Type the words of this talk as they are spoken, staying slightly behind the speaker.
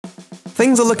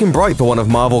things are looking bright for one of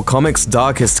Marvel Comics'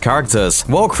 darkest characters.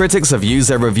 While critics have used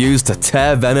their reviews to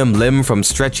tear Venom limb from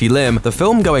stretchy limb, the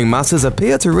film-going masses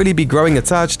appear to really be growing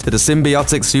attached to the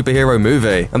symbiotic superhero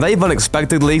movie, and they've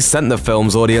unexpectedly sent the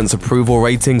film's audience approval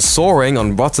rating soaring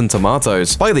on Rotten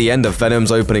Tomatoes. By the end of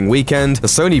Venom's opening weekend, the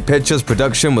Sony Pictures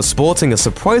production was sporting a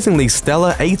surprisingly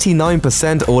stellar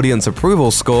 89% audience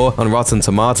approval score on Rotten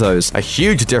Tomatoes, a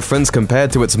huge difference compared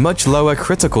to its much lower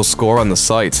critical score on the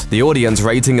site. The audience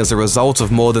rating is a result of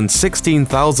more than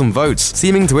 16,000 votes,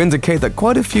 seeming to indicate that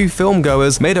quite a few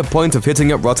filmgoers made a point of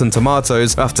hitting up Rotten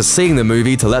Tomatoes after seeing the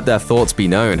movie to let their thoughts be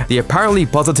known. The apparently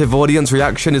positive audience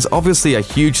reaction is obviously a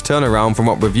huge turnaround from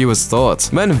what reviewers thought.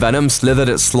 When Venom slithered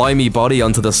its slimy body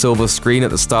onto the silver screen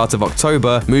at the start of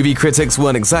October, movie critics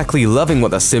weren't exactly loving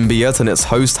what the symbiote and its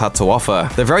host had to offer.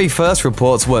 The very first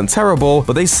reports weren't terrible,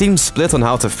 but they seemed split on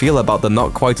how to feel about the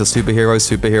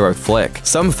not-quite-a-superhero flick.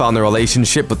 Some found the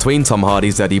relationship between Tom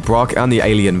Hardy's Eddie Brock and the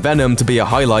alien Venom to be a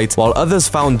highlight, while others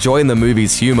found joy in the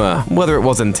movie's humor, whether it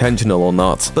was intentional or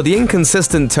not. But the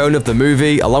inconsistent tone of the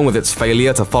movie, along with its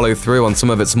failure to follow through on some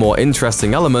of its more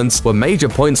interesting elements, were major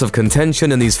points of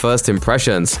contention in these first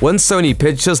impressions. When Sony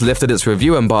Pictures lifted its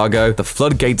review embargo, the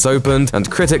floodgates opened, and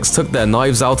critics took their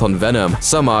knives out on Venom.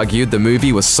 Some argued the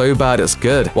movie was so bad it's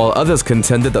good, while others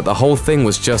contended that the whole thing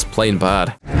was just plain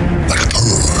bad. Like a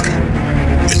bird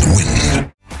in the wind.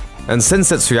 And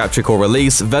since its theatrical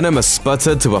release, Venom has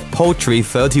sputtered to a paltry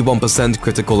 31%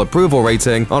 critical approval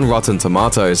rating on Rotten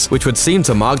Tomatoes, which would seem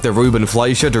to mark the Ruben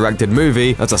Fleischer-directed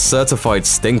movie as a certified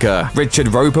stinker. Richard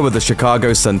Roper with the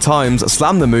Chicago Sun-Times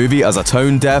slammed the movie as a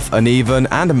tone-deaf, uneven,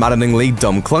 and maddeningly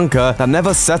dumb clunker that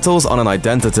never settles on an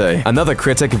identity. Another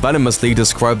critic venomously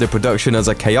described the production as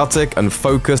a chaotic and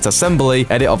focused assembly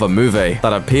edit of a movie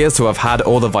that appears to have had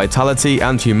all the vitality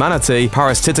and humanity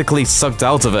parasitically sucked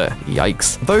out of it.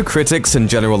 Yikes. Though critics and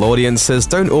general audiences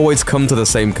don't always come to the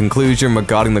same conclusion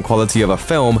regarding the quality of a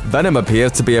film, Venom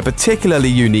appears to be a particularly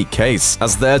unique case,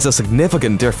 as there's a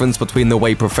significant difference between the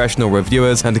way professional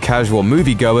reviewers and casual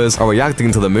moviegoers are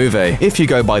reacting to the movie. If you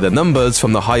go by the numbers,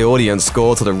 from the high audience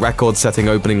score to the record-setting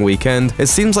opening weekend, it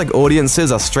seems like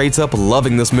audiences are straight up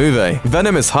loving this movie.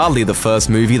 Venom is hardly the first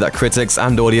movie that critics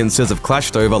and audiences have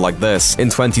clashed over like this. In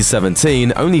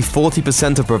 2017, only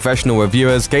 40% of professional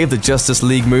reviewers gave the Justice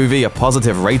League movie a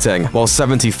positive rating, while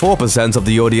 74% of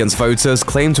the audience voters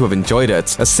claimed to have enjoyed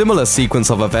it. A similar sequence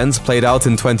of events played out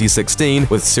in 2016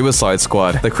 with Suicide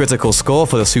Squad. The critical score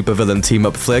for the supervillain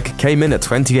team-up flick came in at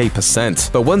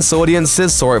 28%. But once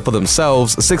audiences saw it for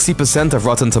themselves, 60% of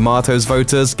Rotten Tomatoes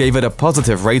voters gave it a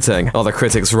positive rating. Are the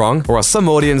critics wrong? Or are some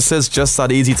audiences just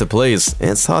that easy to please?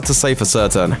 It's hard to say for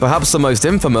certain. Perhaps the most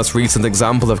infamous recent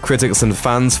example of critics and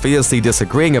fans fiercely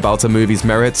disagreeing about a movie's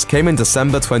merits came in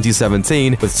December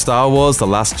 2017 with Star Wars: The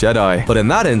Last Jedi. But in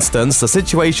that instance, the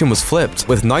situation was flipped,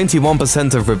 with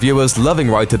 91% of reviewers loving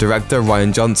writer-director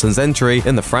Rian Johnson's entry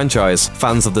in the franchise.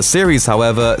 Fans of the series,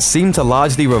 however, seem to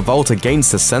largely revolt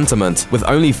against this sentiment, with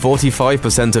only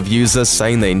 45% of users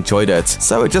saying they enjoyed it.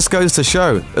 So it just goes to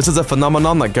show, this is a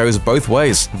phenomenon that goes both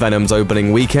ways. Venom's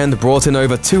opening weekend brought in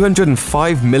over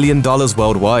 $205 million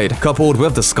worldwide. Coupled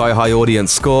with the sky-high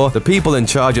audience score, the people in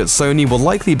charge at Sony will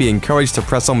likely be encouraged to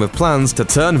press on with plans to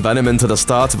turn Venom into the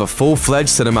start of a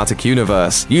full-fledged cinematic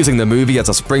universe, using the movie as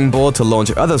a springboard to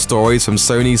launch other stories from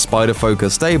Sony's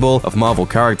Spider-focused stable of Marvel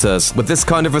characters. With this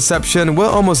kind of reception, we're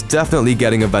almost definitely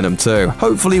getting a Venom 2,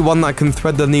 hopefully one that can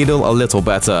thread the needle a little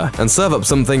better, and serve up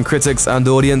something critics and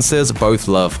audiences both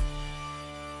love.